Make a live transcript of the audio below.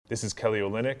This is Kelly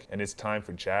Olynyk, and it's time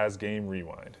for Jazz Game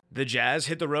Rewind. The Jazz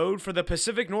hit the road for the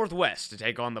Pacific Northwest to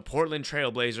take on the Portland Trail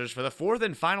Blazers for the fourth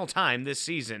and final time this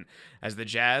season. As the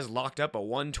Jazz locked up a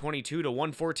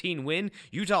 122-114 win,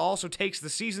 Utah also takes the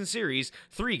season series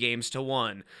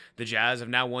 3-1. The Jazz have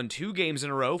now won 2 games in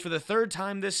a row for the third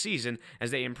time this season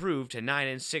as they improve to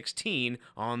 9-16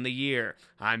 on the year.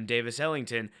 I'm Davis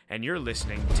Ellington, and you're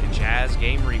listening to Jazz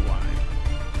Game Rewind.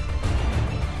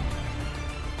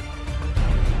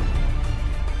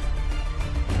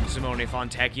 Simone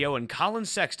Fontecchio and Colin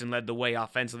Sexton led the way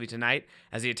offensively tonight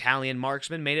as the Italian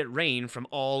marksman made it rain from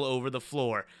all over the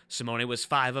floor. Simone was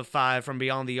 5 of 5 from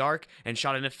beyond the arc and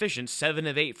shot an efficient 7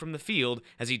 of 8 from the field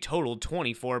as he totaled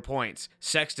 24 points.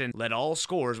 Sexton led all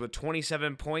scorers with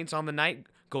 27 points on the night,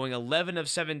 going 11 of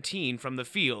 17 from the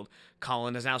field.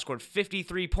 Colin has now scored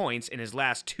 53 points in his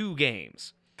last 2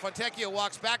 games. Fontecchio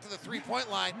walks back to the three-point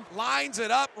line, lines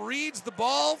it up, reads the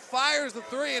ball, fires the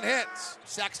three, and hits.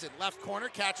 Sexton, left corner,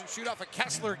 catch and shoot off a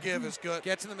Kessler give is good.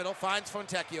 Gets in the middle, finds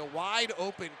Fontecchio, wide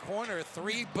open corner,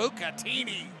 3,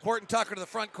 Bucatini. Horton Tucker to the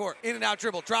front court, in and out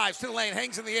dribble, drives to the lane,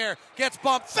 hangs in the air, gets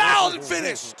bumped, fouled, and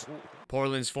finished.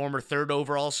 Portland's former third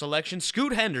overall selection,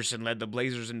 Scoot Henderson, led the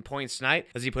Blazers in points tonight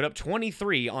as he put up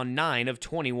 23 on 9 of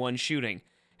 21 shooting.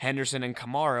 Henderson and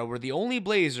Kamara were the only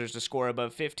Blazers to score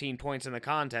above 15 points in the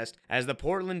contest as the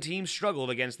Portland team struggled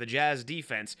against the Jazz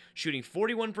defense, shooting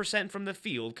 41% from the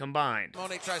field combined.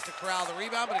 Monet tries to corral the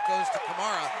rebound, but it goes to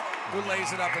Kamara, who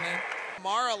lays it up and in.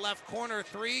 Kamara, left corner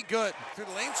 3, good. Through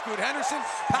the lane, Scoot Henderson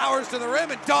powers to the rim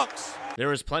and dunks. There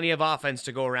was plenty of offense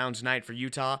to go around tonight for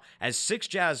Utah as 6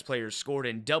 Jazz players scored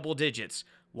in double digits.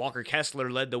 Walker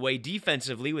Kessler led the way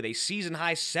defensively with a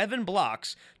season-high 7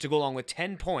 blocks to go along with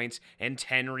 10 points and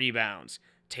 10 rebounds.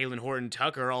 Talen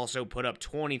Horton-Tucker also put up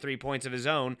 23 points of his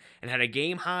own and had a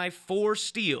game-high 4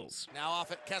 steals. Now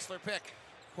off at Kessler pick.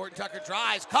 Horton-Tucker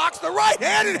drives, cocks the right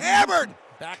hand and hammered!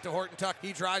 Back to Horton-Tucker.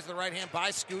 He drives the right hand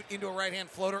by Scoot into a right hand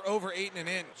floater over Ayton and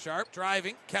in. Sharp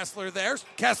driving. Kessler there.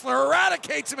 Kessler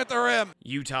eradicates him at the rim.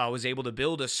 Utah was able to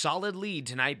build a solid lead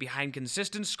tonight behind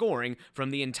consistent scoring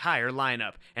from the entire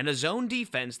lineup and a zone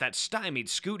defense that stymied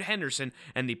Scoot Henderson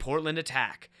and the Portland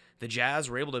attack. The Jazz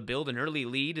were able to build an early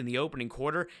lead in the opening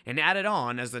quarter and added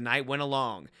on as the night went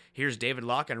along. Here's David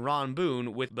Locke and Ron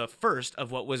Boone with the first of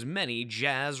what was many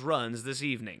Jazz runs this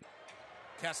evening.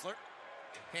 Kessler.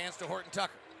 Hands to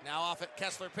Horton-Tucker. Now off at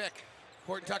Kessler pick.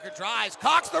 Horton-Tucker drives,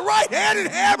 cocks the right hand and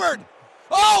hammered.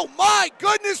 Oh my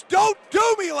goodness, don't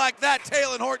do me like that,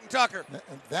 Talen Horton-Tucker.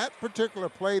 That particular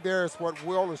play there is what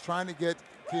Will is trying to get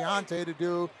Keontae to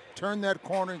do. Turn that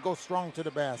corner and go strong to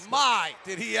the basket. My,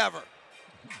 did he ever.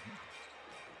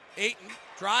 Ayton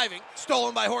driving,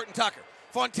 stolen by Horton-Tucker.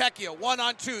 Fontecchio,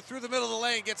 1-on-2, through the middle of the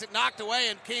lane, gets it knocked away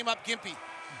and came up gimpy.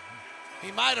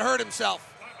 He might have hurt himself.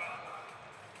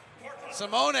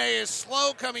 Simone is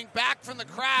slow coming back from the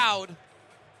crowd.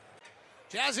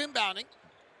 Jazz inbounding.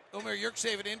 Omer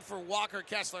Yurtseven in for Walker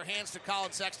Kessler. Hands to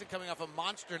Colin Sexton coming off a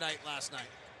monster night last night.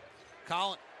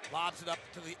 Colin lobs it up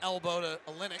to the elbow to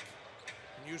Olynyk.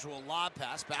 Unusual lob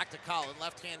pass. Back to Colin.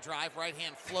 Left-hand drive,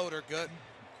 right-hand floater. Good.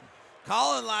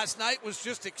 Colin last night was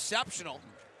just exceptional.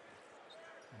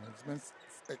 It's been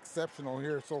exceptional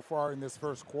here so far in this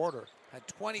first quarter. Had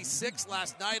 26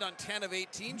 last night on 10 of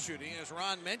 18 shooting. As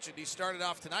Ron mentioned, he started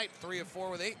off tonight 3 of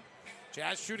 4 with 8.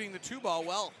 Jazz shooting the 2-ball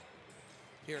well.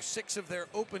 Here, 6 of their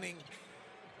opening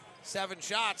 7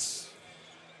 shots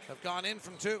have gone in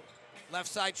from 2. Left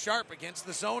side Sharp against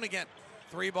the zone again.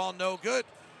 3-ball no good.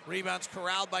 Rebounds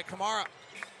corralled by Kamara.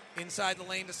 Inside the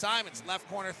lane to Simons. Left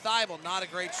corner Thibault. Not a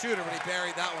great shooter, but he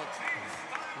buried that one.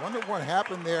 Wonder what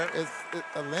happened there is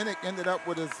Olynyk ended up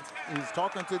with he's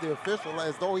talking to the official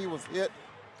as though he was hit.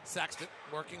 Sexton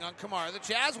working on Kamara. The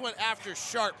Jazz went after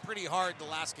Sharp pretty hard the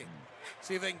last game.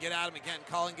 See if they can get at him again.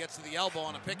 Colin gets to the elbow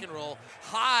on a pick and roll.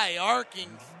 High arcing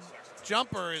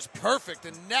jumper is perfect.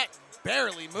 The net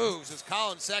barely moves as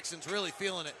Colin Sexton's really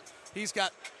feeling it. He's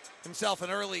got himself an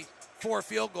early 4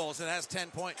 field goals and has 10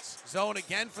 points. Zone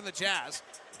again from the Jazz.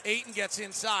 Ayton gets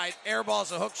inside,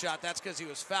 airballs a hook shot. That's because he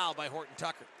was fouled by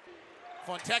Horton-Tucker.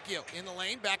 Fontecchio in the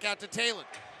lane, back out to Talen.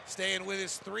 Staying with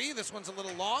his 3. This one's a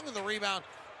little long, and the rebound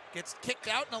gets kicked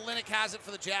out, and Olynyk has it for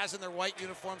the Jazz in their white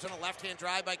uniforms on a left-hand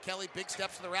drive by Kelly. Big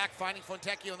steps to the rack, finding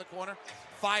Fontecchio in the corner.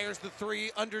 Fires the 3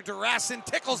 under duress and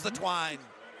tickles the twine.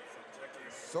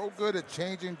 So good at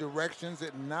changing directions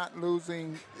and not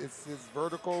losing his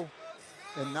vertical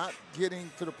and not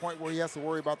getting to the point where he has to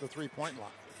worry about the three-point line.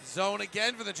 Zone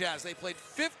again for the Jazz. They played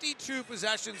 52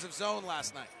 possessions of zone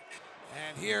last night.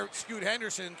 And here, Scoot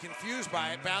Henderson, confused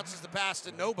by it, bounces the pass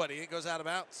to nobody. It goes out of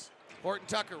bounds.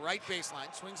 Horton-Tucker, right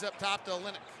baseline, swings up top to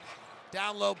Olynyk.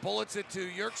 Down low, bullets it to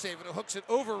Yerksaven, who hooks it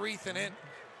over Reith and in.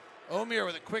 Omier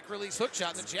with a quick release hook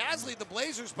shot. The Jazz lead the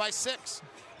Blazers by 6.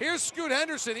 Here's Scoot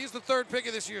Henderson. He's the 3rd pick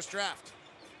of this year's draft.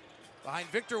 Behind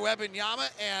Victor Wembanyama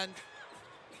and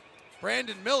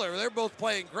Brandon Miller. They're both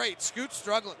playing great. Scoot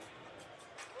struggling.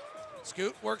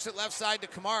 Scoot works it left side to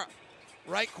Kamara.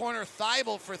 Right corner,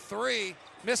 Thibault for 3.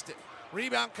 Missed it.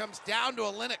 Rebound comes down to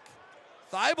Olynyk.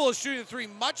 Thibault is shooting the 3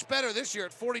 much better this year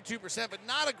at 42%, but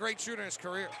not a great shooter in his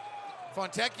career.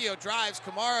 Fontecchio drives.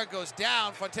 Kamara goes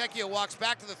down. Fontecchio walks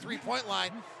back to the 3-point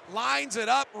line. Lines it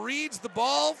up. Reads the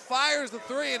ball. Fires the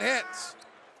 3 and hits.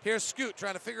 Here's Scoot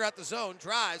trying to figure out the zone.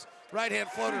 Drives. Right-hand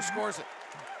floater, scores it.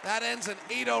 That ends an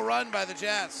 8-0 run by the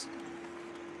Jazz.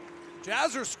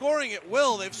 Jazz are scoring at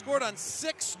will. They've scored on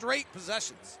 6 straight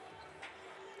possessions.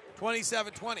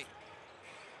 27-20.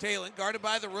 Talon guarded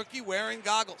by the rookie wearing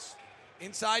goggles.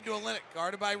 Inside to Olynyk,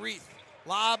 guarded by Reith.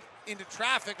 Lob into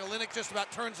traffic. Olynyk just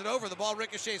about turns it over. The ball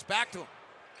ricochets back to him.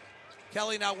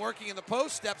 Kelly now working in the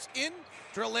post, steps in.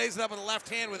 Drill lays it up with the left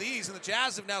hand with ease, and the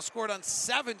Jazz have now scored on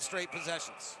 7 straight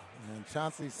possessions. And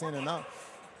Chauncey's seen enough.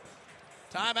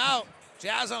 Timeout.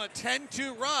 Jazz on a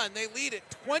 10-2 run. They lead it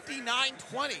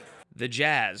 29-20. The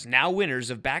Jazz, now winners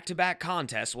of back-to-back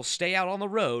contests, will stay out on the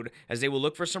road as they will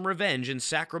look for some revenge in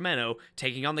Sacramento,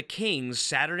 taking on the Kings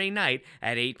Saturday night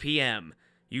at 8 p.m.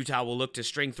 Utah will look to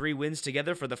string 3 wins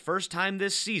together for the first time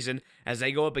this season as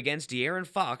they go up against De'Aaron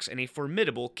Fox in a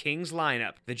formidable Kings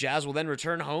lineup. The Jazz will then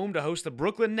return home to host the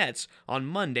Brooklyn Nets on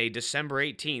Monday, December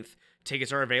 18th.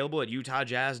 Tickets are available at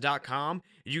utahjazz.com.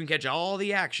 You can catch all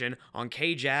the action on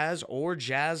KJazz or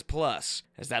Jazz Plus.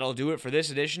 As that'll do it for this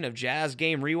edition of Jazz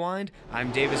Game Rewind,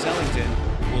 I'm Davis Ellington.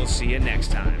 We'll see you next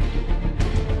time.